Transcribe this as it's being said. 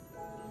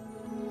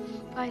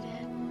Goodbye,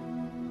 Dad.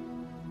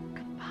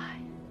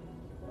 Goodbye.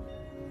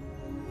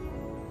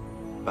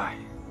 Bye.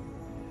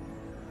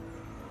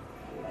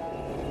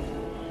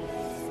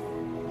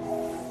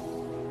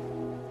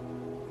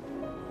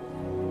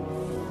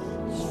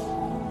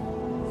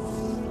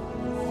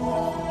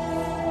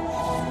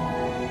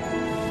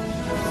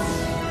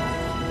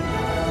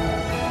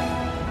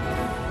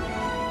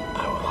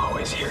 I will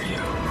always hear you.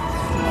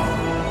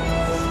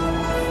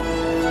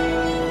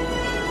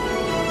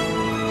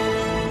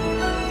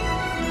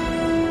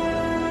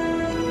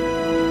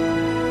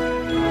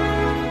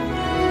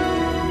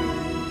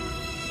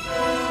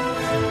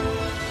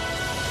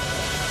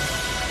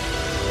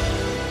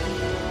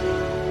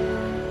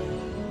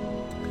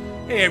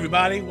 Hey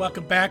everybody,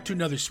 welcome back to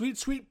another sweet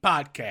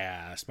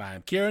podcast.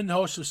 I'm Kieran, the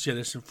host of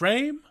Citizen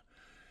Frame.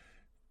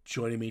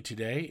 Joining me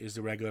today is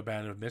the regular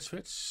band of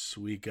misfits.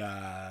 We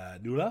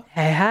got Nuala.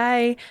 Hey,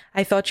 hi.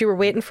 I thought you were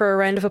waiting for a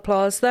round of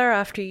applause there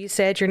after you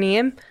said your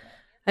name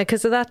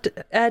because of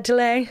that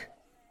delay.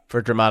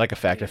 For dramatic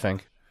effect, I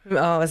think.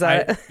 Oh, is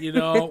that it? You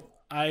know,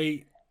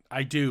 I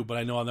do, but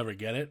I know I'll never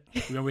get it.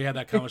 Remember we had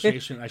that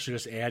conversation? I should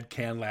just add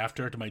canned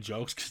laughter to my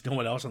jokes because no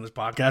one else on this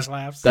podcast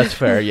laughs. That's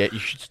fair, yeah. You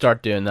should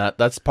start doing that.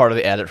 That's part of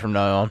the edit from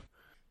now on.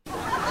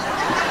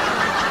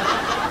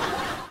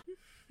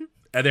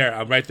 And there,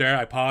 I'm right there.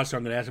 I paused, so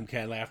I'm going to add some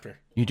canned laughter.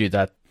 You do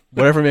that.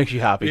 Whatever makes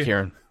you happy, Yeah.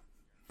 Kieran.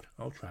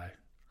 I'll try.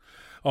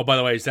 Oh, by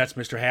the way, that's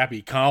Mr.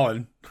 Happy,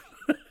 Colin.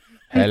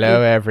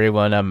 Hello,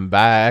 everyone. I'm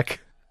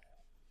back.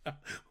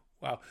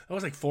 Wow, that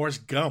was like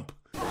Forrest Gump.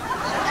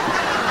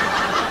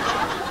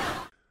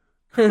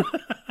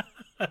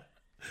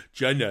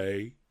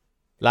 Jenny.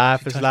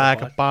 Life is touched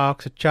like my a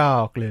box of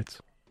chocolates.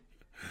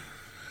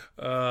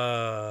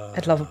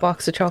 I'd love a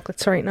box of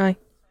chocolates right now.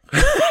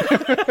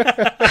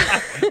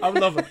 I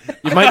love it.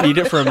 You might need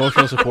it for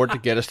emotional support to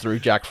get us through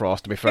Jack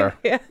Frost, to be fair.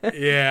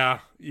 Yeah.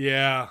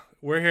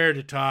 We're here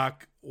to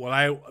talk.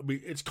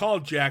 It's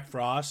called Jack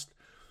Frost,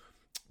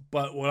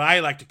 but what I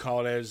like to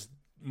call it is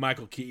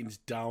Michael Keaton's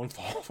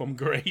downfall from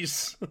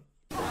grace.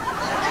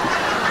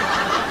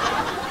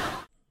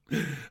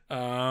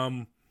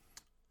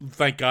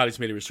 Thank God he's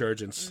made a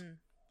resurgence.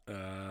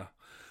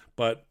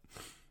 But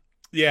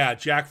yeah,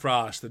 Jack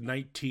Frost, the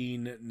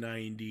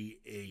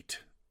 1998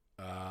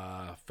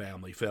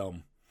 family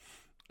film.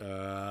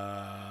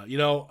 You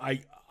know,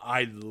 I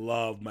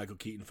love Michael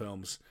Keaton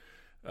films.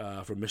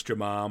 From Mr.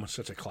 Mom,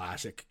 such a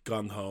classic.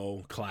 Gung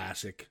Ho,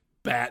 classic.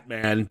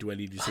 Batman. Do I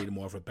need to say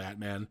more for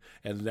Batman?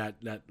 And that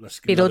let's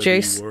get another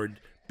Beetlejuice. B word.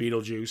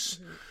 Beetlejuice.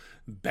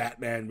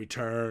 Batman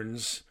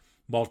Returns.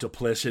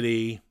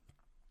 Multiplicity.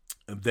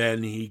 And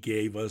then he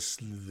gave us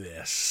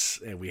this,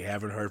 and we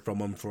haven't heard from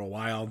him for a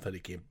while until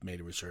he made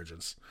a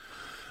resurgence.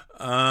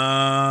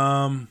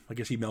 I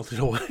guess he melted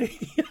away.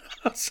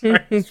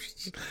 Sorry.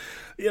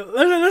 Yeah,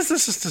 let's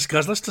just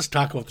discuss. Let's just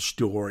talk about the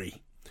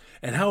story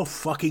and how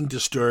fucking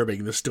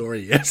disturbing the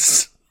story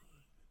is.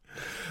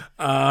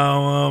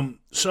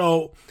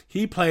 So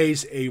he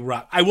plays a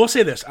rock. I will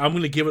say this. I'm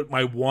going to give it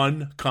my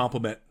one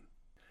compliment.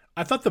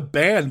 I thought the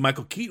band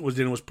Michael Keaton was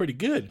in was pretty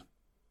good.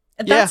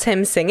 That's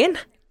him singing.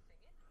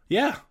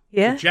 Yeah.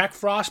 Yeah. The Jack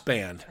Frost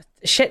Band.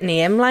 Shit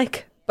name,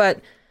 like,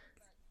 but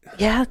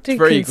yeah, dude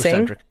Very can sing.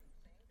 egocentric.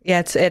 Yeah,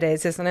 it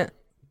is, isn't it?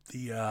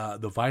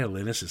 The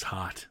violinist is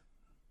hot.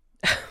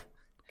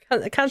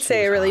 I can't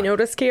say I really hot.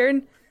 noticed,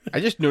 Kieran. I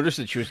just noticed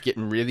that she was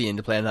getting really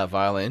into playing that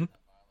violin.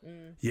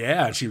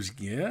 Yeah, and she was.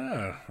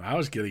 Yeah, I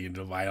was getting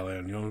into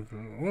violin. You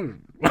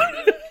know.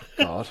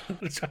 God.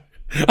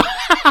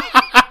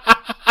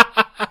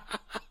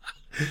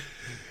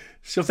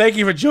 So thank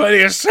you for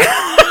joining us.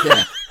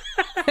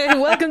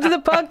 Welcome to the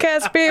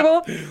podcast,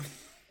 people.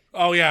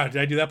 Oh yeah,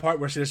 did I do that part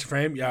where Citizen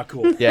Frame? Yeah,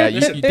 cool. Yeah,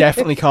 you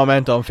definitely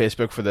comment on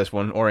Facebook for this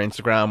one, or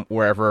Instagram,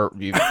 wherever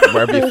you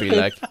feel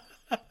like.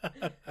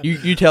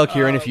 You tell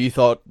Kieran if you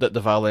thought that the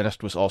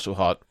violinist was also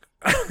hot.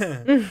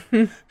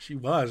 She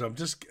was. I'm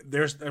just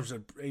there's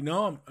a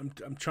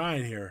I'm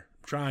trying here.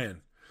 I'm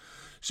trying.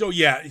 So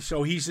yeah,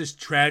 so he's this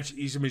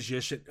he's a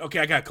musician. Okay,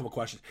 I got a couple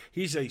questions.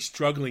 He's a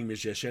struggling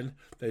musician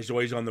that is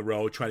always on the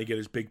road trying to get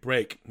his big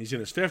break. He's in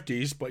his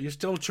 50s, but you're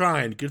still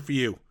trying. Good for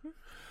you.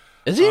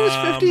 Is he in his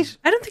 50s?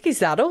 I don't think he's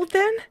that old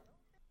then.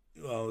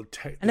 Well,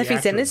 And if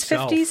he's in his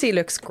 50s, he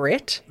looks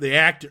great. the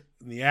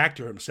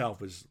actor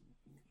himself is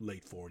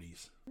late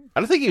 40s.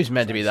 I don't think he was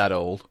meant to be that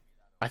old.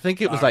 I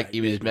think it was like Alright,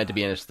 he was maybe meant to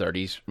be in his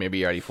 30s,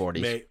 maybe early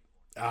 40s.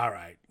 All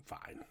right,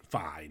 fine.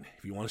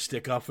 If you want to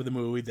stick up for the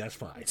movie, that's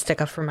fine. Stick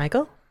up for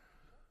Michael.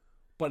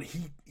 But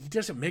he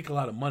doesn't make a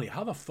lot of money.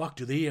 How the fuck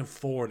do they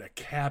afford a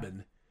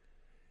cabin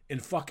in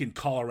fucking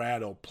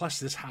Colorado plus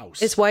this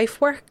house? His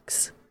wife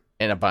works.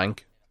 In a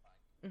bank.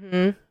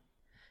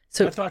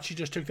 So I thought she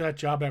just took that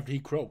job after he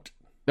croaked.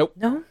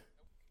 no,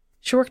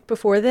 she worked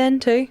before then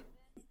too.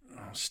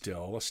 Oh,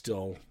 still,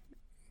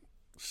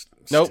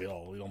 Nope.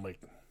 we don't make.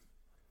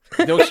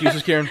 No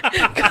excuses, Kieran.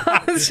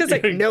 It's just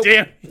like nope,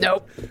 Damn.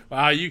 nope.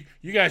 Wow, you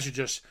guys are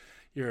just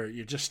you're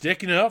just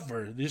sticking up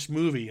for this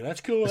movie.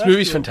 That's cool. This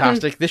movie's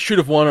fantastic. This should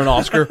have won an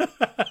Oscar.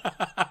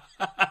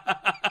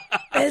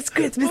 It's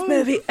Christmas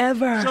movie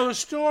ever. So the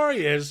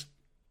story is,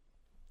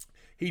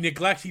 he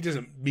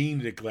doesn't mean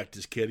to neglect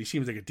his kid. He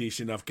seems like a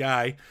decent enough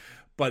guy,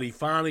 but he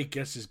finally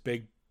gets this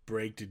big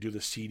break to do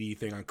the CD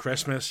thing on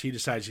Christmas. He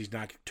decides he's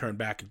not going to turn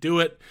back and do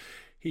it.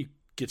 He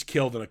gets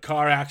killed in a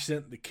car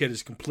accident. The kid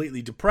is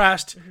completely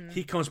depressed.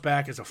 He comes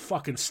back as a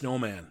fucking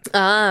snowman.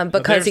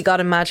 Because he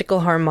got a magical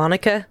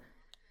harmonica,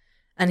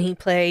 and he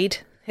played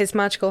his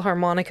magical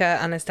harmonica,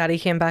 and his daddy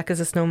came back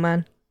as a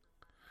snowman.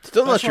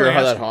 Still not That's sure what I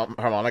how that asked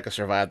harmonica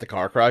survived the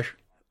car crash.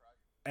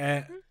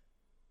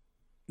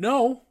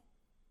 No,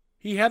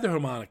 he had the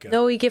harmonica.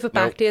 No, he gave it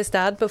back Nope. to his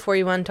dad before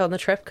he went on the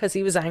trip because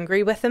he was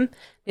angry with him.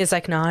 He was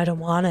like, no, I don't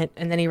want it.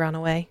 And then he ran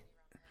away.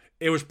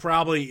 It was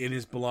probably in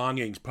his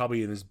belongings,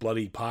 probably in his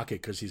bloody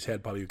pocket, because his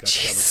head probably got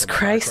Jesus covered from the car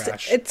Christ.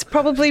 crash. It's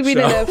probably been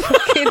in So- a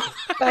fucking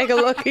bag of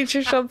luggage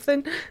or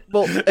something.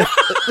 Well, if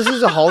this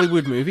is a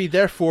Hollywood movie,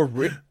 therefore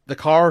the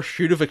car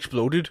should have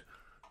exploded.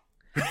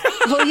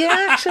 Well,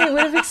 yeah, actually, it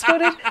would have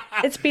exploded.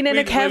 It's been in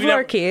a We Kevlar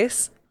never-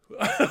 case.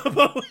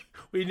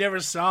 We never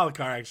saw the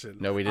car accident.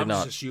 No, we did I'm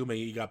not. just assuming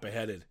he got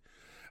beheaded.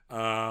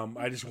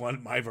 I just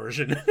wanted my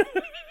version.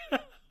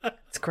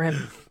 It's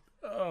grim.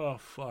 Oh,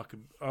 fuck.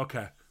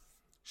 Okay.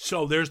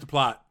 So there's the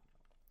plot.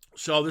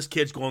 So this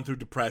kid's going through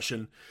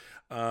depression.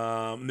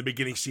 In the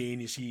beginning scene,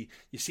 you see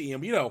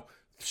him,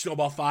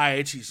 snowball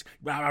fights. He's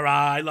rah rah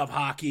rah. I love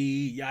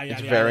hockey. Yeah, yeah.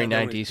 It's yeah. very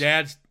Then when his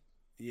 90s.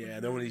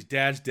 Then when his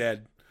dad's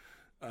dead,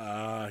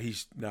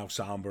 he's now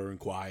somber and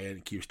quiet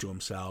and keeps to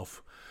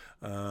himself.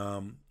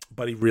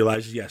 But he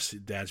realizes, yes,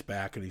 dad's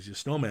back and he's a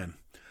snowman.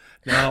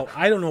 Now,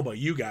 I don't know about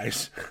you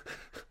guys.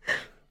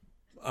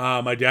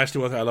 My dad's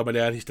still with. I love my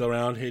dad. He's still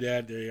around. Hey,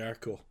 Dad. There you are.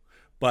 Cool.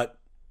 But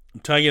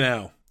I'm telling you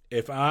now,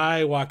 if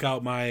I walk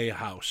out my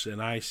house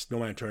and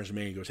snowman turns to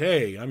me and goes,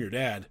 "Hey, I'm your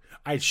dad,"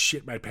 I'd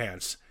shit my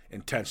pants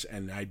intense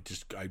and I'd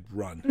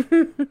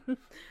run.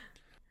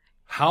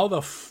 How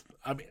does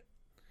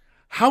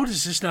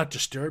this not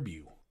disturb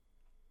you?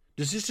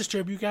 Does this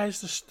disturb you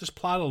guys? This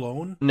plot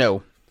alone?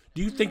 No.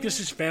 Do you think this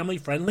is family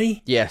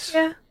friendly? Yes.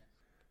 Yeah.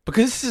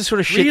 Because this is the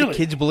sort of shit Really? that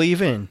kids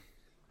believe in.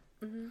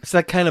 It's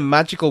that kind of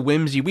magical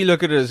whimsy. We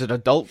look at it as an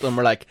adult and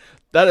we're like,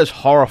 that is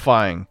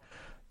horrifying.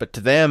 But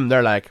to them,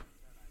 they're like,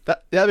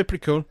 that'd be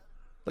pretty cool.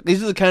 Like,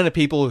 these are the kind of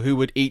people who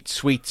would eat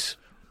sweets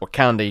or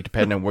candy,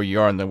 depending on where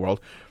you are in the world,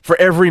 for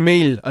every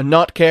meal and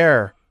not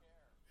care.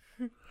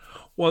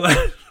 Well,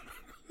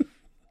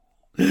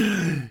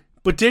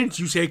 but didn't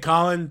you say,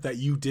 Colin, that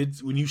you did,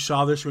 when you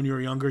saw this when you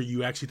were younger,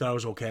 you actually thought it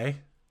was okay?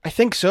 I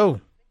think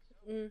so.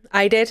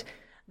 I did.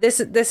 This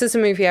is a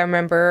movie I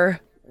remember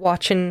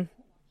watching.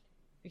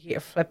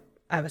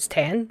 I was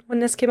 10 when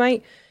this came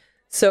out.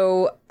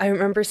 So I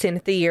remember seeing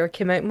it the year it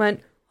came out and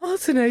went, oh,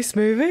 it's a nice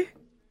movie.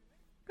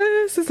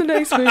 This is a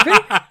nice movie.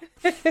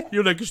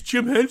 You're like, it's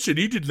Jim Henson.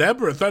 He did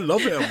Labyrinth. I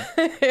love him.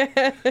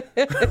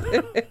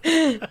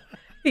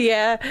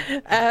 Yeah.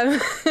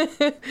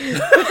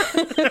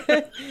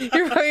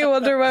 You're probably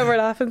wondering why we're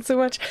laughing so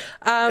much.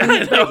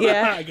 But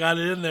yeah. I got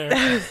it in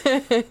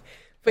there.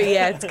 But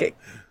yeah, it's good.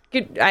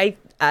 Good.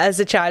 As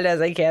a child, I was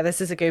like, yeah, this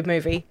is a good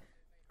movie.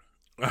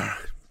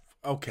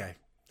 Okay.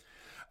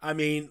 I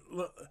mean,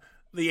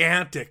 the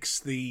antics,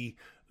 the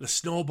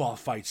snowball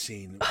fight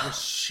scene was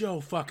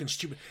so fucking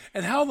stupid.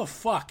 And how the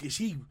fuck is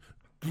he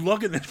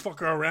lugging this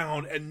fucker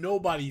around and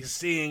nobody's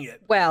seeing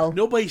it? Well,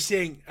 Nobody's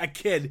seeing a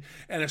kid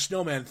and a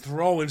snowman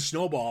throwing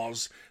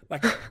snowballs.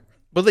 Like,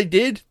 But they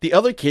did. The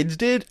other kids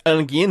did. And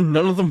again,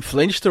 none of them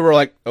flinched. They were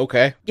like,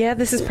 okay. yeah,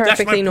 this is my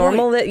perfectly point.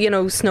 normal that,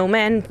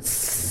 snowmen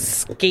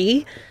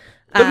ski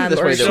That's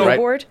or why they're right.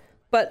 snowboard.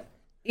 But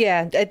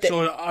yeah,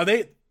 so are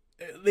they?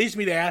 It leads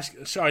me to ask.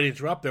 Sorry to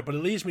interrupt there, but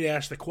it leads me to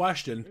ask the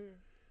question: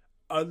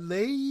 are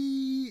they?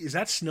 Is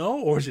that snow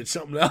or is it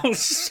something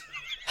else?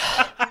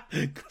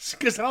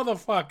 Because how the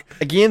fuck?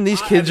 Again,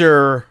 these kids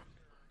are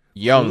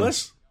young.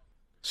 Clueless?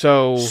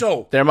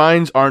 So their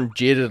minds aren't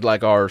jaded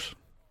like ours.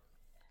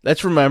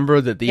 Let's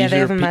remember that they these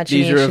have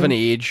these are of an imagination.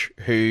 age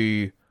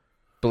who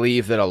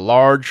believe that a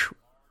large,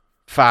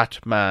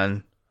 fat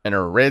man in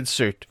a red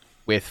suit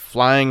with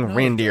flying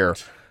reindeer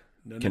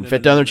can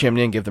fit down their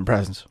chimney and give them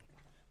presents.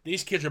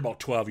 These kids are about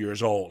 12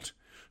 years old.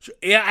 So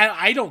yeah,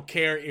 I don't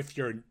care if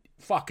you're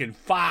fucking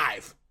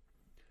 5.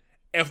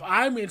 If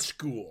I'm in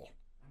school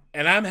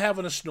and I'm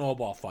having a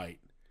snowball fight,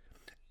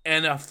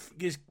 and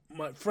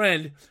my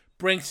friend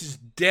brings his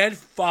dead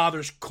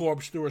father's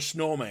corpse through a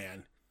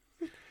snowman,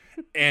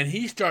 and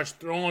he starts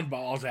throwing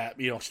balls at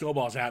me,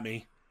 snowballs at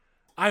me,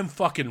 I'm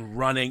fucking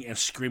running and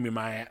screaming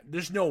my ass.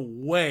 There's no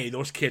way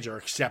those kids are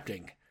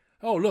accepting.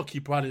 Oh, look, he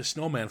brought his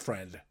snowman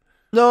friend.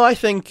 No, I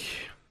think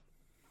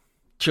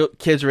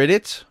kids are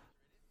idiots.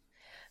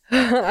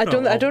 I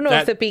don't know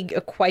that- if it'd be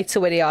quite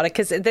so idiotic,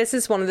 because this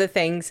is one of the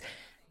things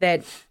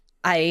that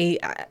I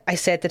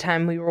said at the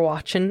time we were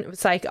watching. It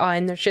was like, oh,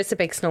 and there's just a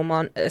big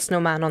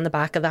snowman on the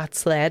back of that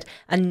sled,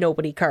 and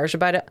nobody cares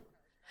about it.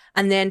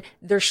 And then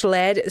their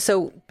sled.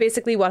 So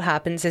basically, what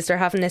happens is they're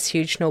having this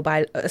huge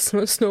snowball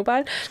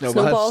fight,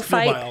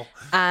 Snowball.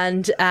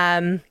 and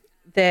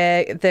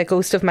the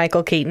ghost of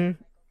Michael Keaton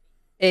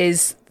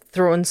is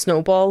throwing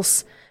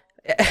snowballs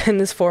in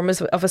this form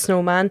of a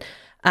snowman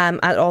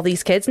at all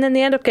these kids, and then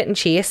they end up getting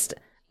chased,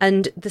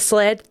 and the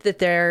sled that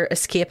they're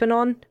escaping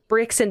on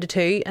breaks into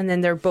two, and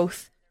then they're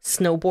both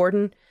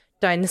snowboarding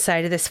down the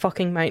side of this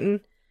fucking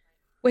mountain,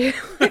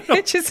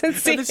 which is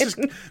insane.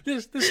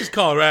 This is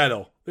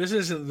Colorado. This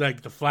isn't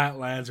like the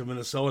flatlands of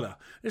Minnesota.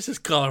 This is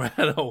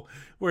Colorado,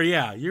 where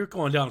you're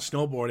going down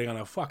snowboarding on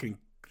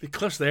the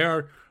cliffs.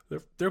 They're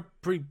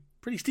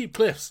pretty steep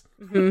cliffs.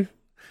 Mm-hmm.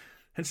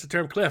 Hence the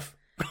term cliff.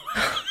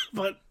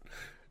 But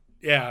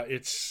yeah,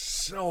 it's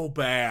so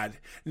bad.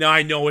 Now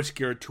I know it's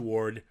geared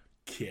toward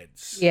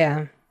kids.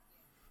 Yeah.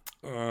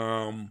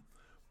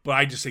 But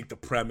I just think the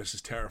premise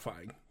is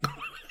terrifying.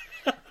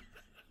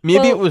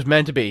 Maybe it was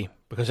meant to be,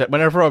 because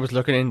whenever I was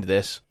looking into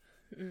this,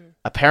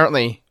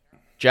 apparently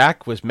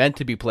Jack was meant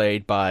to be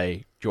played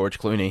by George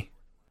Clooney,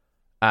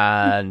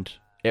 and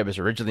it was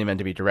originally meant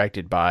to be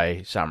directed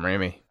by Sam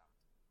Raimi.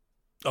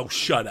 Oh,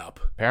 shut up.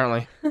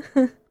 Apparently.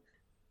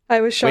 I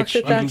was shocked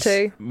at that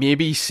too.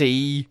 Maybe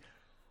see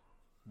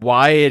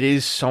why it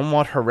is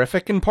somewhat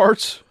horrific in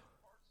parts.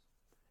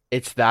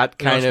 It's that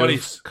kind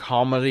of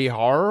comedy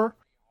horror.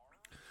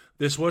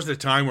 This was the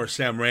time where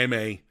Sam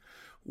Raimi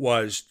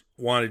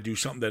wanted to do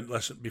something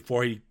that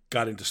before he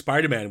got into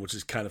Spider-Man, which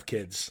is kind of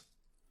kids.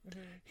 Mm-hmm.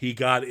 He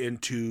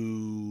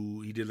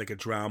did like a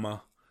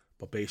drama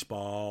about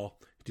baseball.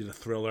 He did a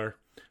thriller.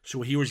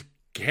 So he was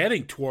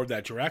heading toward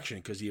that direction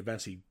because he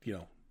eventually,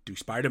 do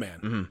Spider-Man.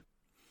 Mm-hmm.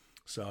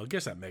 So I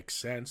guess that makes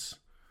sense.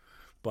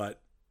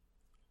 But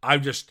I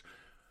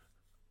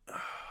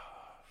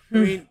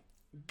mean,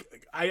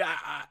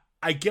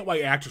 I get why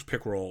actors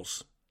pick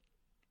roles.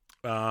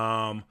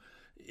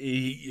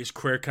 His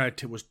career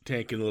kind of was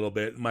tanking a little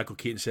bit. Michael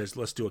Keaton says,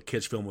 let's do a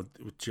kids film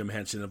with Jim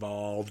Henson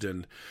involved,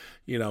 and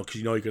because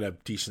you're going to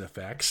have decent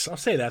effects. I'll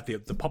say that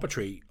the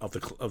puppetry of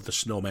the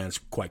snowman's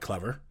quite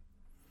clever.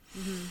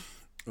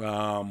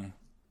 Mm-hmm.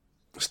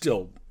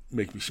 Still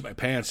make me shit my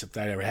pants if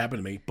that ever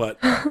happened to me, but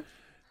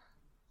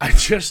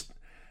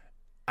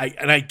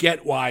I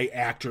get why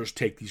actors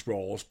take these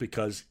roles,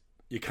 because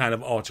you kind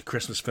of, it's a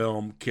Christmas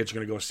film, kids are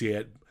going to go see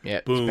it.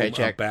 Yeah, boom,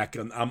 paycheck.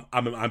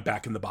 I'm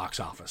back in the box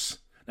office.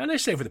 Not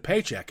necessarily for the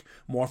paycheck,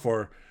 more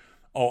for,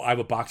 I have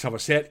a box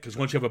office hit, because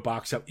once you have a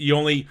box office,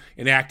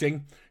 in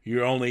acting,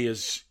 you're only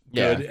as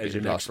good as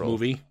your next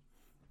movie.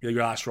 Your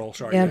last role,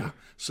 sorry. Yeah.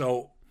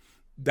 So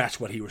that's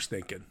what he was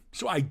thinking.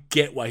 So I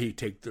get why he'd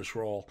take this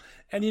role.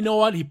 And you know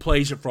what? He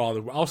plays it for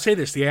all I'll say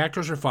this, the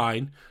actors are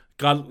fine.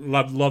 God,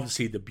 love to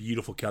see the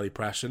beautiful Kelly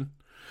Preston.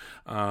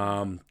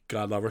 God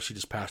love her. She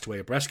just passed away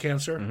of breast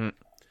cancer.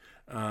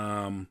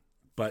 Mm-hmm.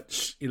 But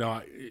she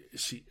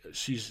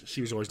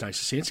was always nice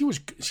to see, and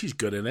she's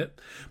good in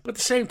it. But at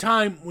the same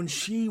time, when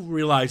she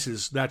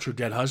realizes that's her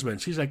dead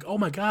husband, she's like, "Oh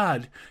my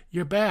God,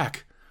 you're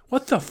back!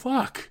 What the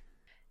fuck?"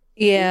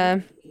 Yeah.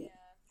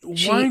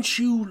 Why aren't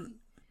you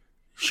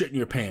shitting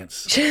your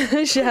pants?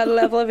 She had a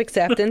level of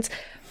acceptance.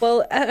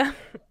 Well, I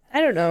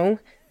don't know.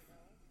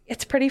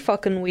 It's pretty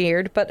fucking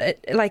weird, but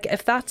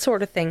if that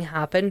sort of thing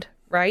happened,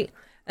 right?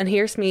 And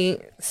here's me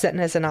sitting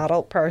as an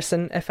adult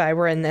person, if I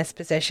were in this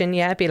position,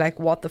 I'd be like,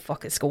 what the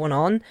fuck is going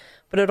on?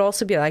 But it'd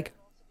also be like,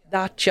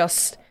 that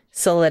just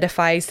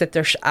solidifies that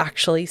there's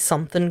actually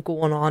something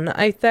going on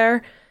out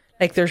there.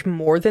 Like, there's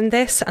more than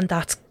this, and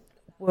that's,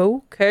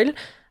 whoa, cool.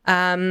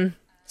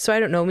 So I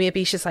don't know,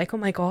 maybe she's like, oh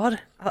my God,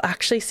 I'll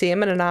actually see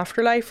him in an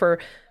afterlife, or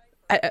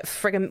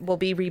friggin' will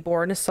be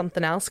reborn as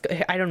something else.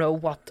 I don't know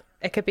what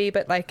it could be,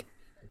 but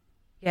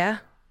yeah.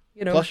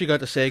 Plus, you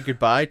got to say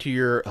goodbye to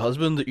your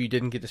husband that you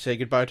didn't get to say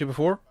goodbye to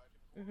before.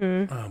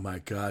 Mm-hmm. Oh my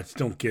God!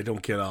 Don't get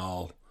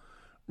all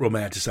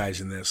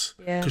romanticizing this.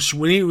 Yeah.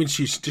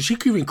 Because does she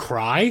even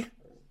cry?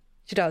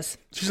 She does.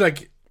 She's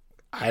like,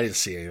 I didn't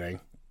see anything.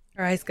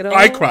 Her eyes get all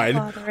I cried.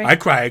 watery. I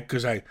cried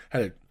because I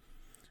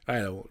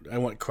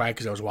want to cry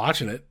because I was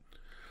watching it.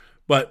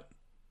 But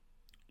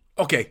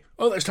okay,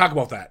 let's talk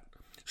about that.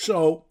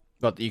 So,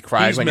 but you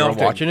cried when you were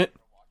watching it.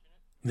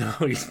 No.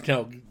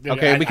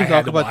 Okay, we can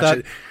talk about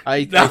that.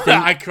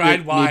 I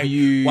cried why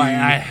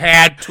I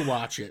had to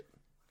watch it.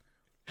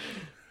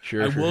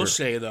 Sure. I will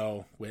say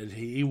though, when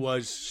he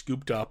was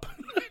scooped up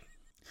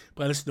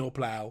by the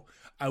snowplow,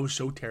 I was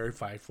so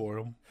terrified for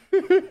him.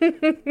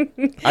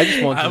 I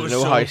just wanted to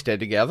know how he stayed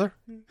together.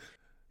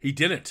 He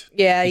didn't.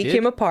 Yeah, he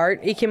came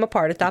apart. He came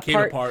apart at that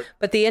part. Apart.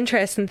 But the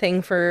interesting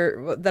thing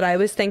that I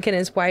was thinking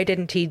is, why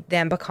didn't he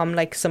then become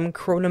like some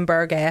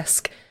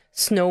Cronenberg-esque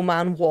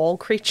snowman wall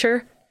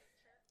creature?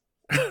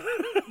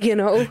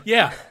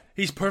 Yeah,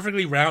 he's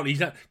perfectly round. He's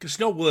not, because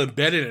snow will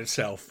embed in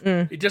itself.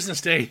 It doesn't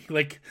stay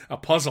like a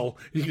puzzle.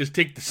 You can just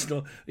take the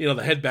snow, the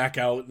head back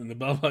out and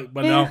but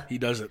no, he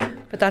doesn't.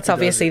 But that's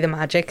obviously the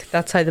magic.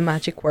 That's how the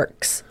magic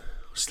works.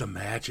 It's the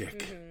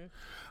magic.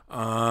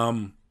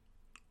 Mm-hmm.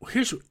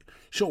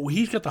 So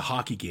he's got the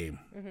hockey game,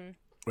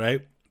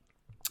 right?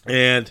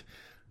 And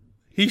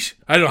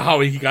I don't know how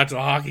he got to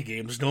the hockey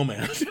game,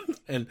 Snowman,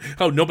 and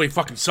how nobody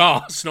fucking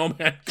saw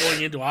Snowman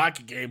going into a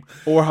hockey game.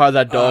 Or how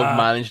that dog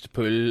managed to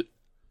pull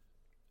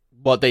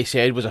what they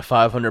said was a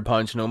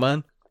 500-pound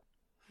snowman.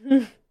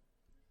 Oh,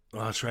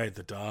 that's right,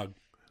 the dog.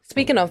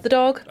 Speaking of the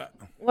dog,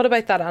 what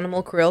about that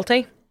animal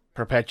cruelty?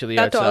 Perpetually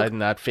That outside dog- in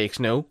that fake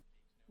snow.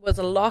 Was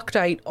locked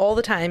out all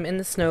the time in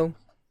the snow.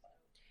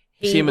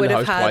 See him in would the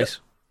have house twice.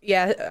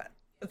 Yeah,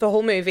 the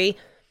whole movie,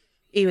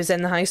 he was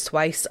in the house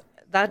twice.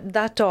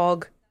 That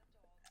dog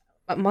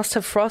must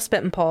have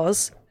frostbitten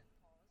paws.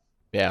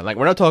 Yeah, like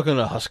we're not talking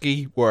a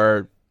husky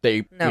where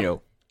they,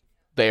 No.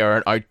 they are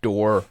an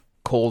outdoor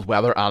cold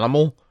weather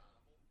animal.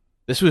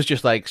 This was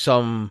just like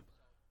some,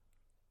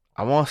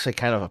 I want to say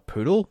kind of a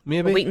poodle, A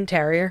maybe. Wheaton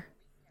Terrier.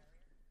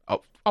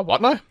 Oh,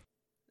 what now?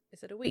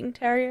 Is it a Wheaton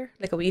Terrier?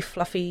 Like a wee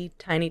fluffy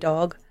tiny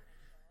dog.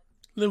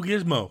 Little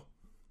Gizmo.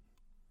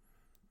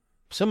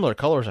 Similar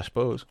colors, I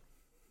suppose.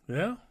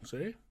 Yeah,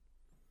 see?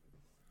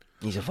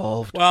 He's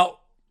evolved.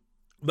 Well,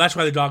 that's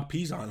why the dog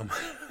pees on him.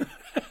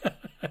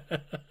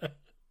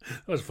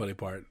 That was a funny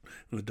part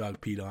when the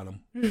dog peed on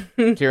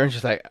him. Kieran's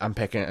just like, I'm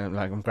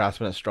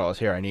grasping at straws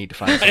here. I need to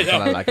find something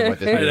I like about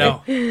this I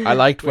movie. know. I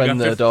liked when got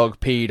the 50 dog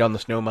peed on the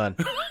snowman.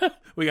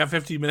 We got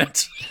 15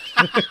 minutes.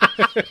 I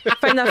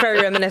find that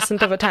very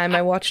reminiscent of a time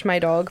I watched my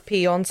dog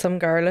pee on some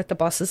girl at the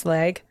bus's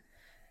leg.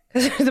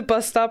 Because there was a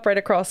bus stop right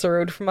across the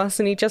road from us,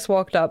 and he just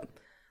walked up,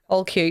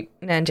 all cute,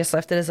 and then just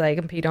lifted his leg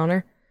and peed on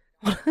her.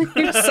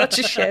 He was such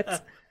a shit.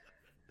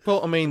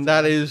 Well, I mean,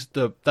 that's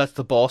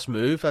the boss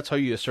move. That's how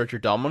you assert your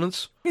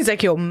dominance. He's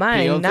like, you're Pee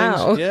mine on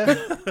now. things.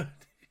 Yeah.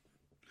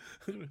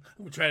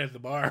 I'm trying it at the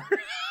bar.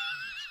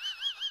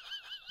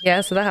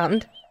 Yeah, so that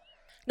happened.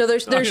 No,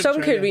 there's I'm some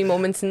trying cool to- wee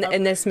moments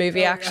in this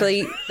movie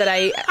actually that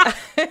I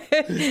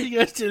You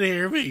guys didn't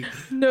hear me.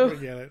 no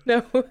Forget it.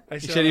 no I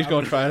He said he was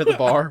going to try it at the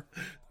bar.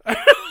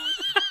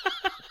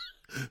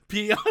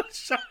 pee on.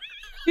 Sorry.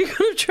 you're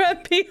gonna try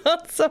and pee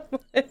on someone.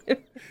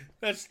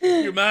 That's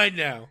you're mine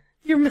now.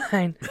 You're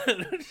mine.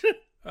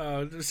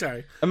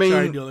 Sorry. I mean,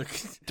 sorry, Neil.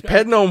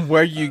 Depending on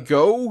where you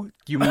go,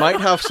 you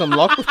might have some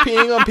luck with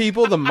peeing on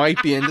people that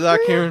might be into that,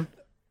 Kieran.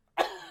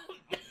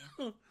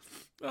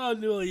 Oh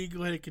no, you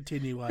go ahead and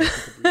continue. While I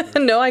take a breather.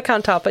 No, I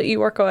can't top it. You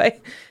work away.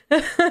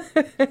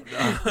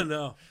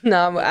 No.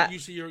 No, You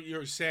see,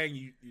 you're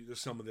saying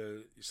there's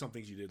some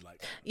things you did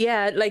like.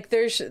 yeah, like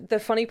there's the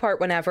funny part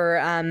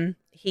whenever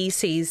he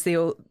sees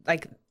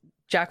like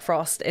Jack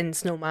Frost in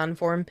snowman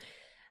form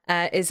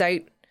is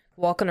out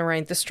walking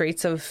around the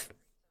streets of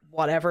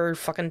whatever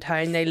fucking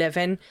town they live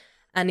in,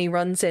 and he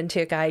runs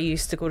into a guy he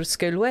used to go to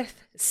school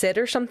with, Sid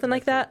or something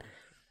like that.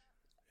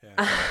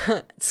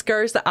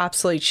 Scares the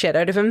absolute shit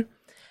out of him,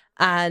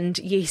 and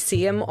you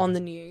see him on the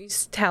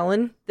news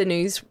telling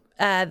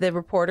the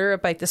reporter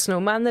about the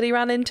snowman that he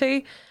ran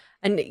into.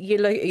 And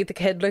the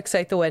kid looks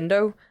out the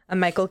window, and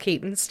Michael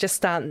Keaton's just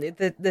standing,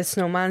 the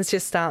snowman's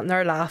just standing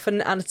there laughing,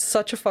 and it's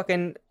such a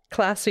fucking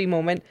classy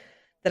moment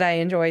that I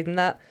enjoyed in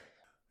that.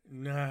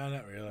 Nah,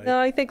 not really. No,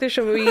 I think there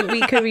should be we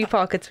could be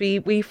pockets,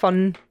 we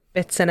fun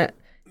bits in it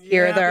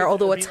here or Yeah, there, but,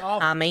 although I it's mean, all-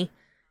 hammy.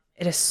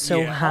 It is so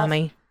Yeah, all-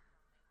 hammy.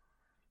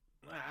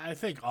 I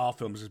think all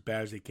films, as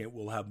bad as they can,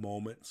 will have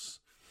moments.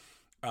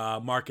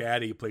 Mark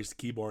Addy, who plays the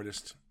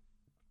keyboardist,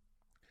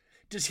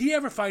 does he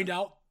ever find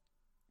out?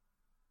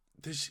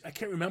 I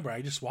can't remember.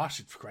 I just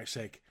watched it, for Christ's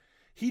sake.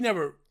 He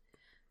never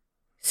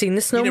Seen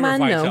the He never snowman?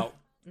 finds No. out.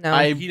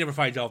 No. He never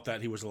finds out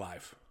that he was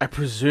alive. I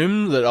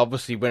presume that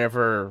obviously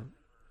whenever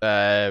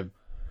the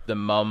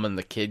mum and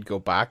the kid go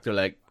back, they're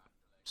like,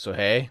 so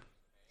hey,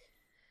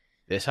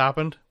 this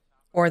happened?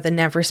 Or they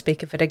never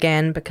speak of it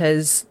again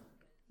because,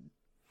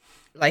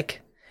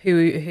 like,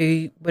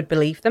 who would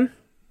believe them?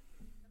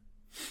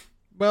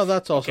 Well,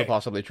 that's also Okay.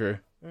 possibly true.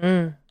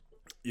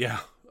 Yeah,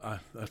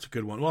 that's a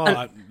good one.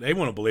 Well, they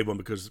want to believe him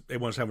because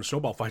everyone's having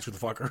snowball fights with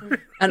the fucker.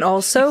 And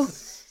also,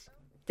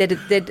 did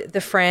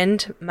the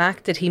friend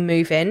Mac, did he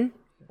move in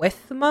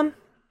with the mum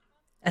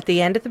at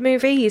the end of the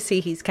movie? You see,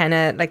 he's kind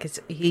of like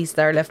he's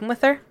there living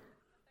with her.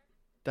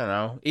 Don't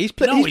know. He's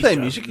No, he's he playing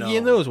doesn't, music no.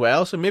 again though as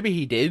well, so maybe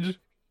he did.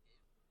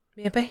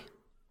 Maybe.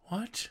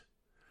 What?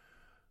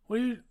 What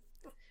do you?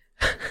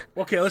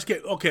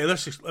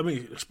 Let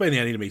me explain the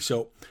ending to me.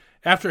 So,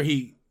 after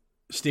he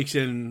sneaks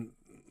in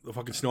the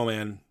fucking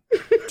snowman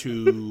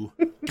to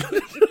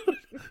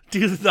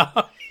to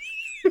the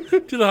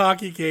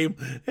hockey game,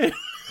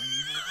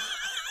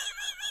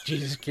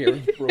 Jesus,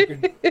 Kieran's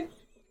broken.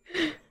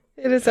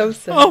 It is so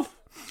sad.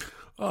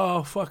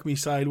 oh, fuck me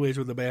sideways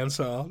with the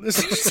bandsaw. This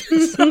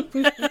is so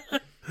bad.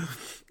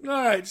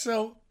 All right,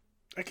 so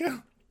I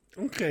can't.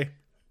 Okay.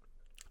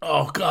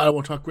 Oh God, I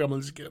won't talk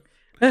Gremlins again.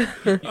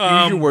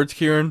 Use your words,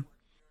 Kieran.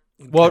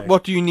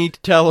 What do you need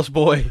to tell us,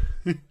 boy?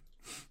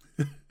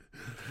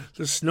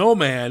 The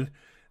snowman,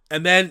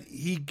 and then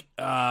he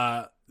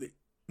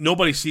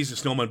nobody sees the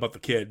snowman but the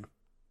kid,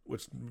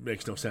 which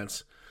makes no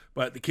sense.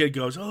 But the kid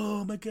goes,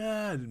 "Oh my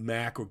God,"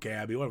 Mac or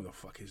Gabby, whatever the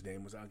fuck his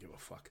name was, I don't give a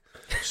fuck.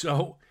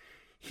 So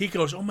he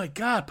goes, "Oh my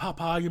God,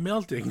 Papa, you're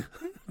melting,"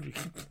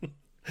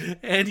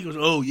 and he goes,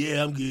 "Oh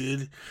yeah, I'm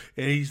good,"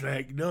 and he's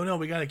like, "No,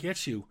 we gotta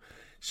get you."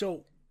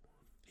 So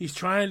he's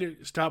trying to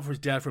stop his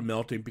dad from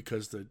melting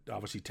because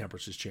obviously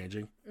temperature is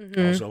changing.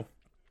 Also,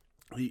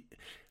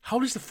 how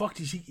does the fuck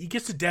does he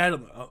gets the dad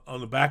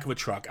on the back of a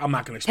truck? I'm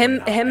not going to explain Him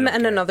how, I don't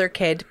and care. another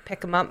kid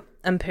pick him up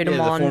and put him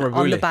the former on the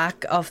bully.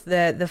 back of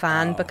the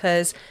van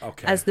because,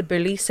 okay. as the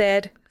bully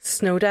said,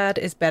 Snow Dad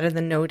is better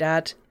than no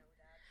dad.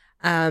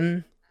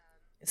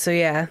 So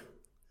yeah,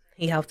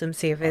 he helped him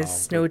save his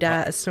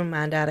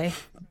snowman daddy.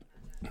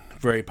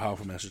 Very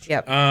powerful message.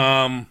 Yep.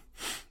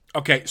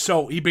 Okay,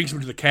 so he brings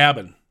him to the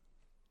cabin.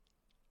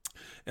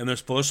 And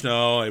there's full of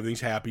snow, everything's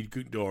happy,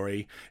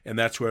 dory, and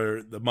that's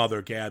where the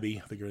mother,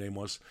 Gabby, I think her name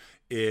was,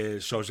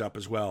 shows up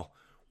as well.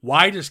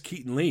 Why does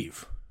Keaton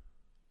leave?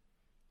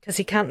 Because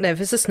he can't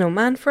live as a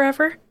snowman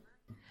forever.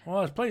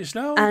 Well, it's plenty of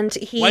snow. And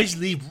why does he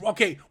leave?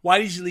 Okay, why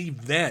did he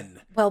leave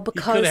then? Well, He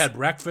because could have had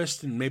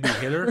breakfast and maybe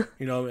hit her.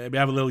 Maybe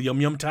have a little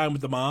yum time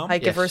with the mom. I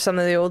give her some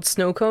of the old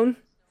snow cone.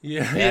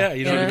 Yeah.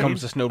 You know He what I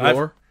becomes mean? a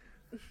snowblower.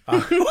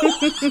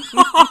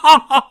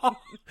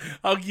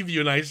 I'll give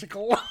you an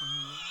icicle.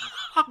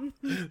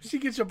 She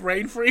gets a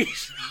brain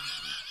freeze.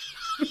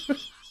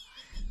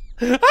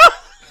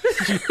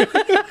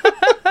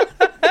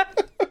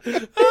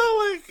 Oh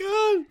my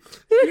god!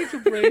 She gets a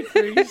brain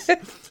freeze.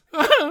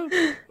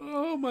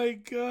 Oh my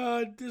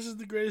god! This is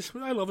the greatest.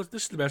 I love it.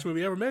 This is the best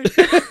movie ever made.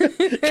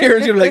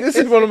 Karen's gonna be like, this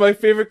is one of my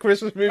favorite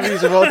Christmas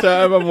movies of all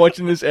time. I'm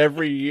watching this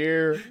every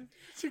year.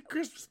 It's a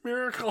Christmas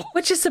miracle.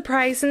 Which is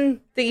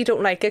surprising that you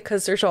don't like it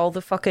because there's all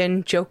the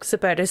fucking jokes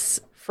about his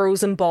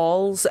frozen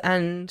balls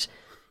and,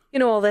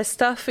 all this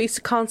stuff. He's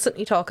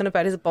constantly talking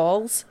about his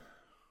balls.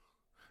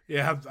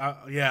 Yeah,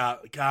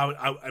 God,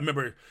 I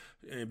remember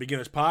in the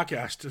beginning of this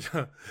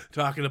podcast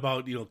talking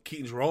about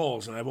Keaton's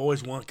roles, and I've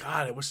always wanted.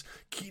 God, it was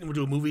Keaton would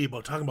do a movie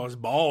about talking about his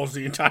balls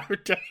the entire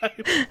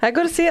time. I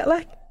go to see it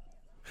like.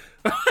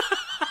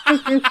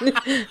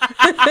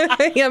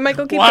 Yeah,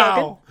 Michael, keep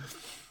talking. Wow.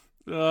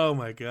 Oh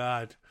my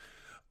God.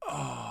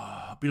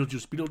 Oh,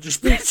 Beetlejuice.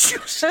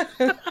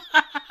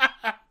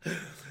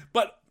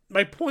 But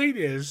my point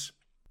is,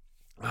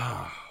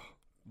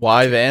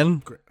 Why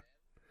then?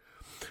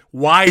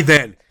 why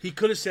then? He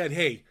could have said,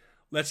 "Hey,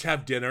 let's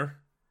have dinner.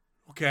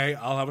 Okay,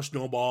 I'll have a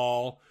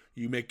snowball.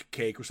 You make a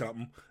cake or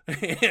something,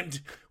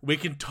 and we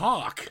can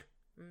talk."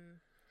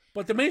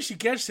 But the minute she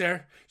gets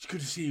there, it's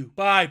good to see you.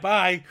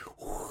 Bye.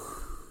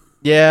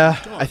 Yeah,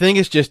 I think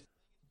it's just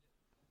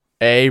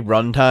A,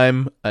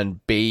 runtime,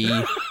 and B,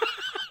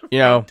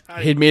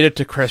 he'd made it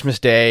to Christmas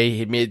Day.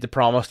 He'd made the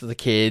promise to the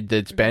kid.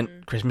 They'd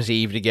spent Christmas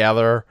Eve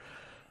together.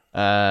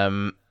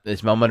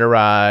 His mum had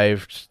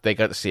arrived. They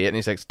got to see it, and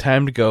he's like, "It's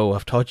time to go.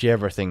 I've taught you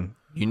everything.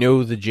 You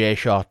know the J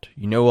shot.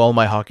 You know all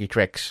my hockey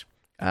tricks.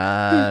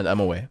 And I'm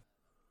away."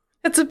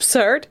 It's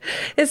absurd.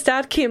 His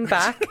dad came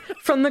back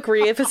from the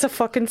grave as a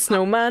fucking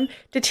snowman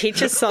to teach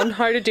his son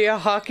how to do a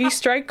hockey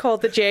strike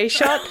called the J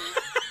shot.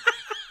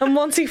 And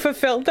once he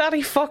fulfilled that,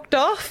 he fucked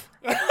off.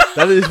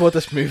 That is what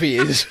this movie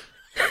is.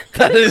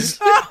 That's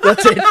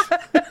it.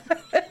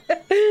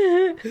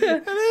 And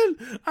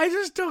then I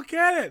just don't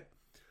get it.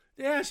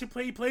 Yeah,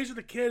 he plays with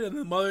the kid, and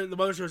the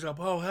mother shows up.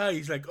 Oh, hi.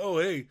 He's like, "Oh,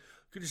 hey,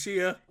 good to see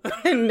you."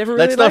 I never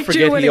Let's really not liked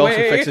forget you he also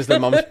anyway. fixes the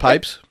mum's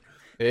pipes.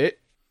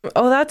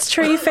 Oh, that's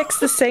true. He fixed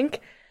the sink.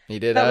 He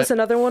did That was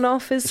another one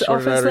off his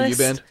sorted out her list.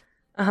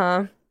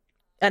 U-bend.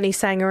 And he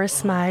sang her a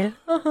smile.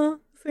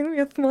 Sing me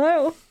a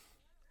smile.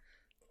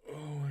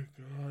 Oh my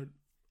God.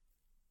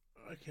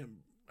 I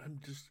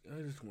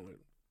just want to.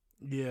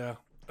 Yeah.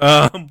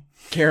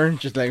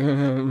 Karen's just like...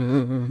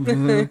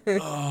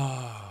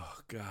 Oh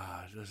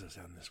God. Let's just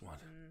end this one.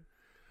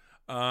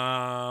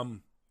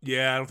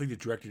 Yeah, I don't think the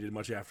director did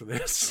much after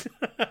this.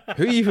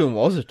 Who even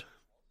was it?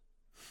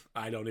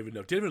 I don't even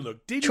know. Didn't even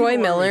look. Didn't Troy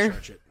even Miller.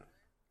 research it.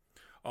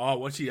 Oh,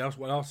 what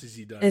else has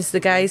he done? Is the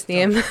guy's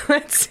name.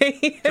 Let's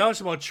see. Tell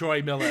us about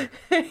Troy Miller.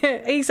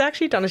 He's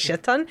actually done a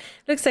shit ton.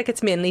 Looks like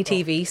it's mainly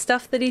TV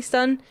stuff that he's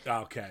done.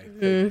 Okay.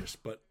 Figures,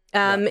 but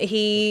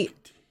He,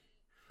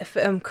 if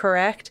I'm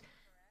correct,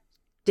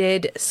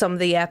 did some of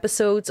the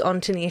episodes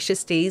on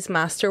Tenacious D's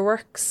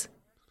Masterworks,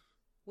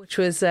 which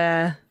was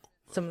some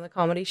of the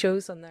comedy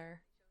shows on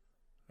their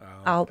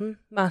album,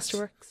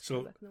 Masterworks.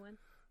 So-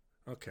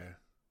 Okay.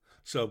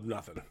 So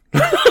nothing.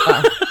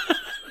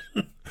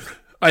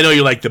 I know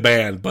you like the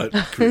band, but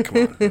come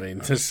on. I mean,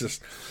 this is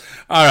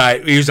all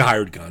right. He was a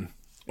hired gun.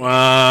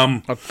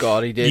 Oh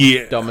God, he did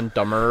Yeah. Dumb and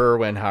Dumber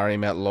when Harry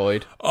met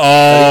Lloyd.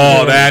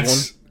 Oh,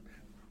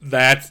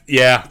 That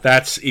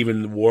that's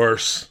even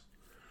worse.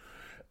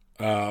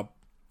 So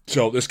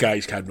this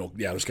guy's kind of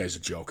this guy's a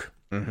joke.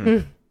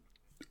 Mm-hmm.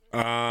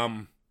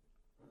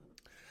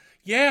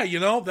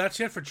 Yeah, that's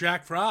it for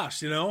Jack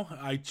Frost.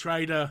 I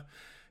try to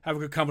have a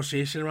good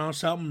conversation around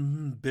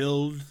something,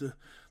 build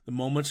the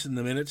moments and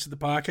the minutes of the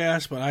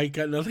podcast, but I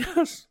got nothing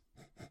else.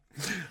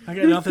 I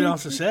got nothing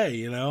else to say.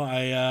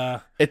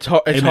 It's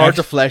hard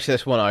to flesh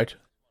this one out.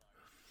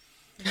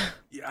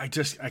 I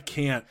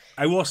can't.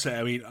 I will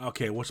say,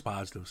 okay, what's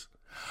positives?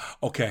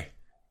 Okay.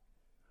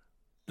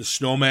 The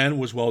snowman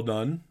was well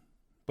done,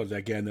 but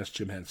again, that's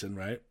Jim Henson,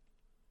 right?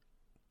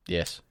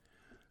 Yes.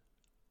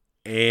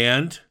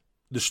 And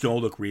the snow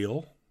looked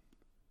real.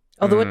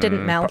 Although it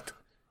didn't melt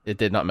It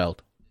did not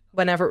melt.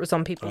 whenever it was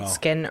on people's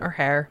skin or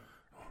hair.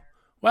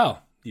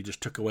 Well, you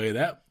just took away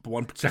that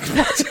 1 second.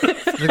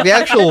 Positive. Like the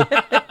actual,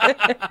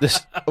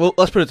 well,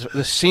 let's put it,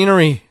 the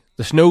scenery,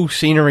 the snow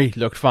scenery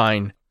looked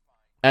fine.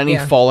 Any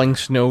falling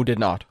snow did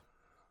not.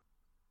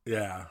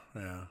 Yeah.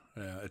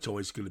 It's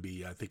always going to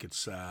be. I think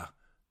it's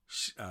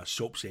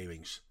soap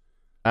savings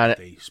And that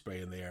they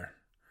spray in the air.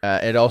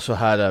 it also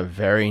had a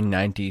very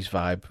 90s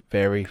vibe.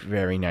 Very,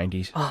 very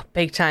 90s. Oh,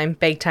 big time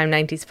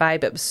 90s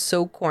vibe. It was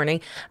so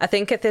corny. I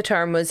think the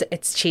term was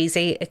it's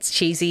cheesy,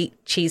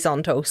 cheese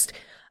on toast.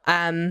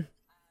 Like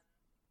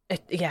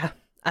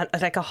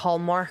a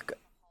Hallmark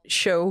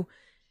show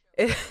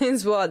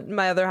is what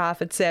my other half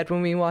had said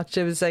when we watched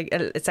it. It was like,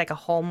 it's like a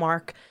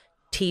Hallmark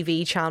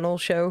TV channel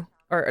show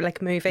or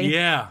like movie.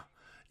 Yeah.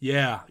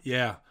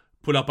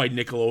 Put up by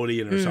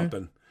Nickelodeon or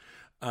something.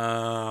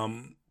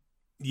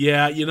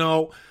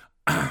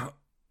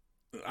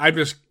 I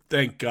just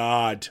thank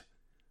God.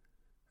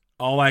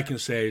 All I can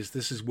say is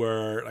this is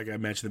where, like I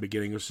mentioned in the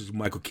beginning, this is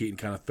Michael Keaton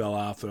kind of fell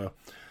off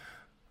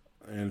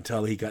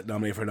until he got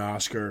nominated for an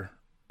Oscar.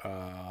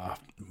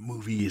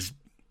 Movie is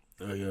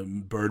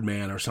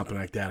Birdman or something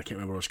like that. I can't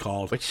remember what it was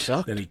called. Which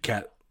sucked. Then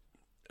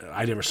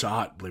I never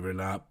saw it, believe it or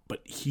not.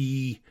 But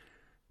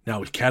now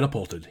he's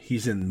catapulted.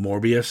 He's in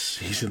Morbius.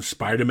 He's in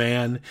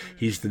Spider-Man.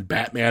 He's in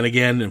Batman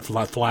again and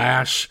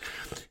Flash.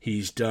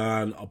 He's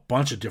done a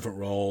bunch of different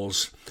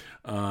roles.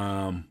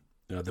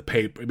 The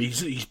paper. I mean,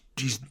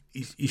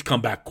 he's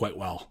come back quite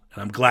well,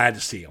 and I'm glad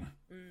to see him.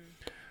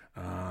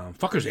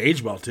 Fucker's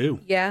aged well too.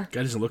 Yeah.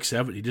 Guy doesn't look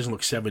 70. He doesn't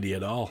look 70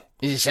 at all.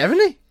 Is he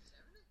 70?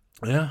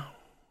 Yeah.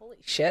 Holy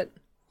shit.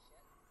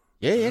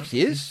 Yeah, he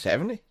actually is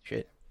 70.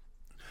 Shit.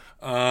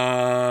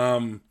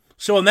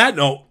 So on that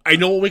note, I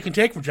know what we can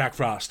take from Jack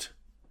Frost.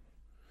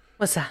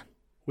 What's that?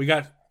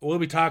 We'll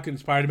be talking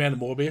Spider-Man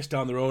and Morbius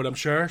down the road, I'm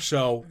sure.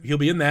 So he'll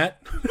be in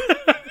that.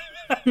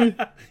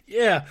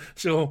 Yeah.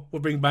 So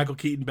we'll bring Michael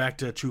Keaton back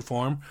to true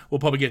form. We'll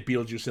probably get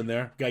Beetlejuice in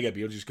there. Gotta get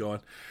Beetlejuice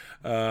going.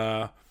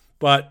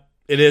 But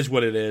it is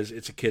what it is.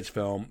 It's a kid's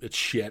film. It's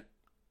shit.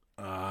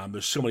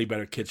 There's so many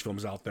better kids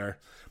films out there.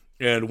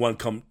 And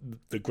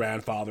the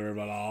grandfather of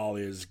it all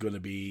is going to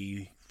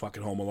be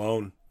fucking Home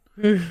Alone.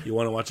 You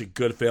want to watch a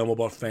good film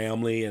about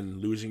family and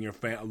losing your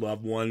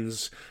loved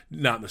ones,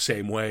 not in the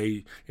same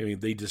way. I mean,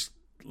 they just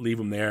leave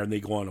them there and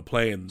they go on a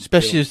plane.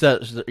 Especially as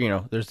that,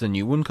 there's the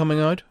new one coming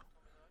out.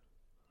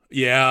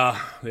 Yeah.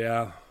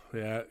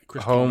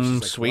 Chris Columbus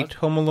is like, Sweet what?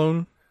 Home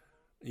Alone.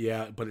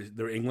 Yeah, but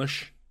they're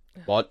English.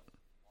 What?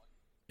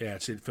 Yeah,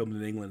 it's filmed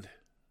in England.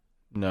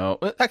 No.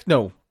 Heck,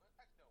 no.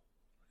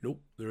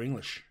 Nope, they're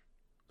English.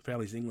 The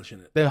family's English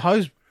in it.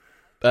 How's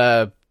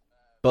Buzz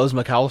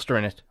McAllister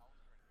in it?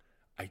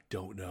 I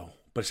don't know,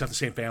 but it's not the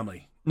same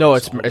family. No,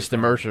 it's the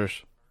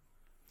Mercers.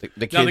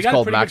 The kid's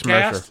called Max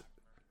Mercer.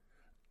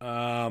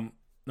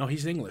 No,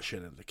 he's English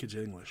in it. The kid's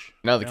English.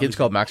 No, the kid's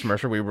called Max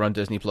Mercer. We were on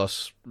Disney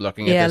Plus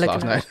looking at this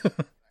last night.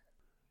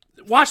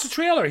 Watch the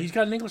trailer. He's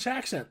got an English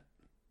accent.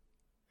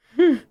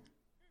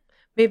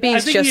 Maybe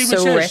he's just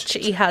so rich.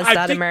 He has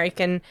that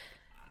American,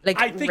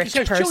 I think rich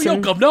he says, person.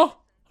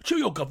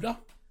 Cheerio, governor.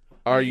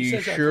 Are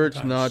you sure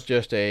it's not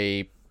just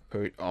a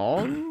put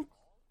on?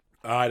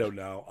 I don't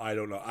know.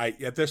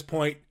 At this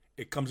point,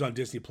 it comes on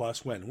Disney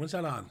Plus. When's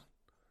that on?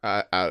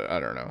 I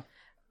don't know.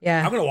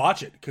 Yeah, I'm gonna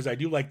watch it because I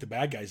do like the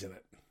bad guys in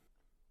it.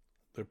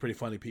 They're pretty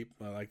funny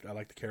people. I like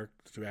the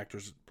characters, the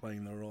actors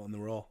playing the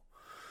role.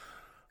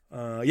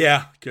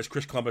 Yeah, because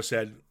Chris Columbus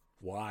said,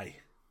 "Why?"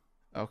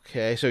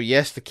 Okay, so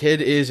yes, the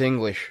kid is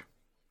English.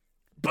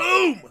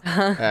 Boom.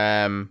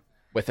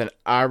 With an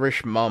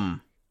Irish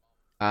mum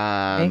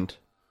and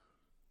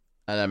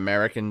an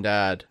American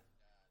dad.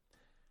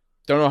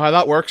 Don't know how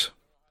that works.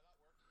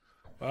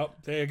 Well,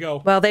 there you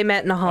go. Well, they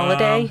met on a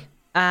holiday,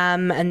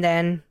 and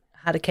then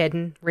had a kid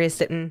and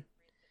raised it in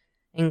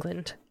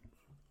England.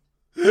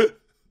 I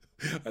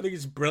think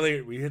it's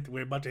brilliant.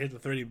 We're about to hit the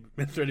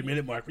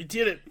 30-minute mark. We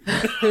did it.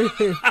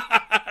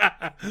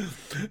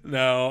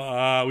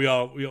 No,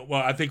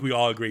 well, I think we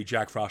all agree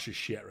Jack Frost is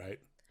shit, right?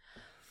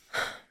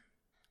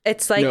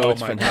 It's like, No, Oh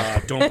my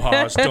God! Don't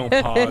pause!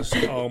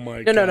 Oh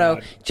my God! No.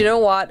 Do you know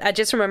what? I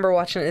just remember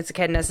watching it as a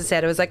kid, and as I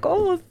said, I was like,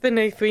 "Oh, the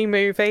Nathan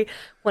movie."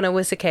 When I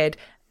was a kid,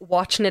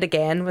 watching it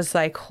again was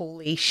like,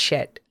 "Holy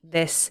shit!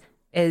 This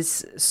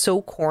is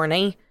so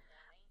corny.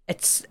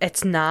 It's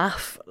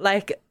naff.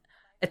 Like,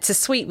 it's a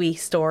sweet wee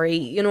story.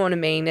 You know what I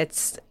mean?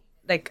 It's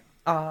like,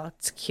 oh,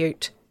 it's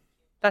cute.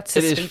 That's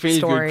a sweet feel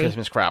story. good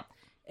Christmas crap.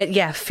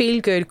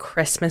 Feel good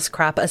Christmas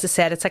crap. As I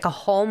said, it's like a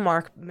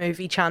Hallmark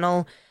movie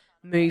channel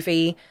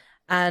movie,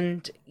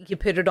 and you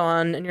put it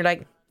on and you're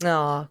like,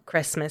 oh,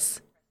 Christmas,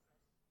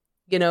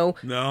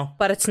 No.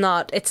 but it's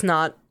not a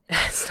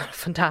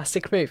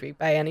fantastic movie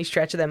by any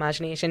stretch of the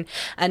imagination.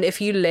 And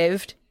if you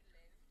lived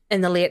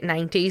in the late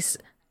 90s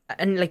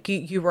and like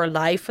you were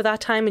alive for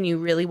that time and you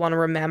really want to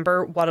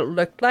remember what it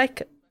looked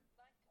like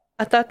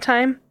at that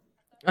time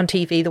on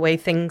TV, the way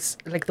things,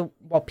 like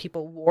what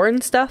people wore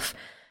and stuff,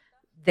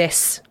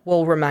 this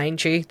will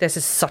remind you. This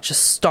is such a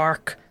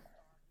stark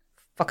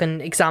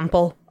fucking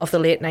example of the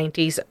late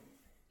 90s,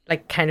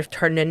 like kind of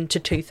turned into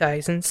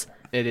 2000s.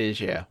 It is,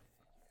 yeah.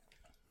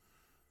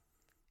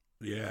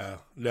 Yeah.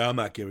 No, I'm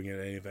not giving it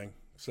anything.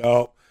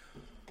 So,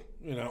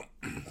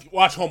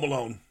 watch Home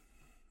Alone.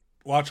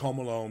 Watch Home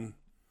Alone.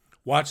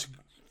 Watch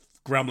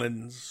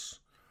Gremlins.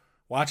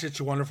 Watch It's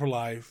a Wonderful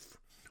Life.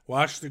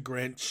 Watch The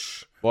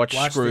Grinch. Watch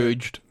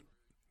Scrooged.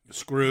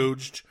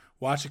 Scrooged.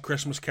 Watch A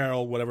Christmas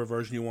Carol, whatever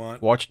version you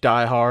want. Watch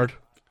Die Hard.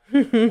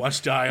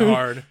 Watch Die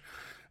Hard.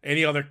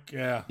 Any other,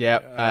 yeah.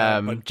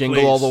 Yeah. But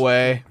Jingle please. All the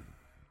Way.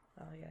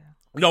 Oh yeah.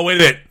 No,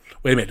 wait a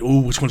minute.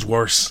 Ooh, which one's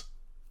worse?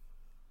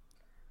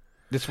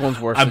 This one's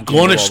worse I'm than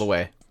going Jingle to All the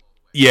Way.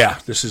 Yeah,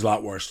 this is a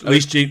lot worse. At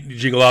least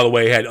Jingle All the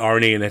Way had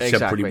Arnie and it had some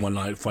Exactly.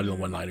 pretty funny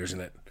little one-liners in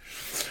it.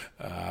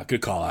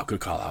 Good call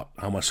out.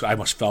 I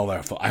must fall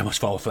there. I must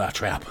fall for that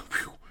trap.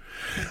 Whew.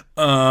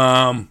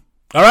 All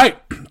right,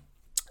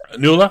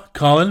 Nuala,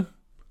 Colin,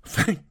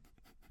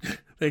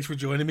 thanks for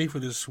joining me for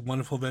this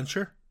wonderful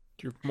venture.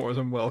 You're more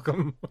than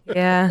welcome.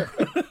 Yeah.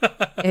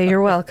 Yeah,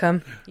 you're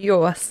welcome.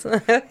 Yours.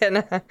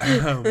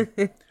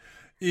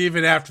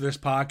 Even after this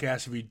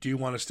podcast, if you do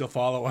want to still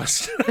follow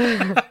us,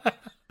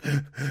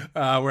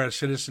 we're at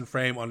Citizen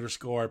Frame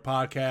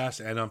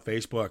 _podcast and on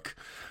Facebook.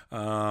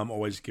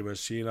 Always give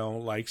us,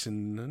 likes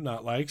and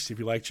not likes. If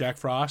you like Jack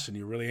Frost and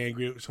you're really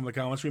angry at some of the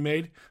comments we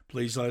made,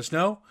 please let us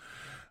know.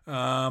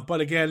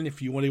 But again,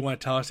 if you really want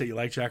to tell us that you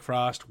like Jack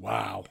Frost,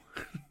 wow,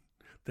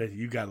 that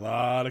you got a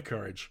lot of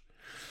courage.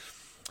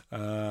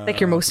 Like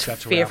your most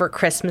that's a favorite wrap.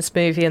 Christmas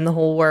movie in the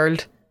whole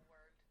world.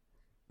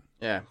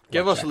 Yeah,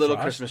 give What, us a Jack little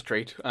Frost? Christmas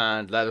treat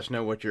and let us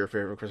know what your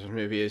favorite Christmas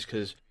movie is,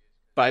 because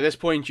by this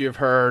point you've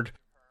heard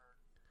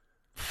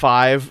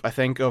 5, I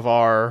think, of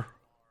our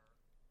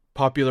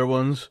popular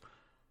ones.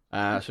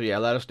 So yeah,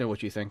 let us know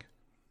what you think.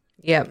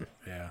 Yep.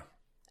 Yeah.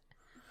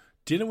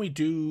 Didn't we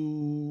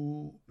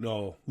do...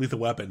 No, Lethal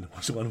Weapon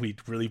was the one we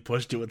really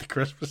pushed it with the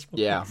Christmas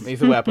one. Yeah,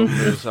 Lethal Weapon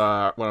was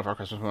one of our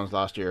Christmas ones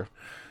last year.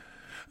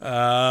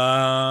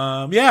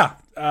 Yeah.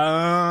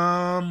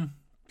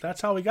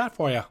 That's all we got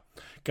for you.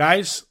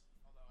 Guys,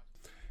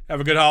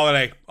 have a good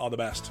holiday. All the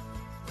best.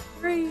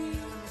 Free.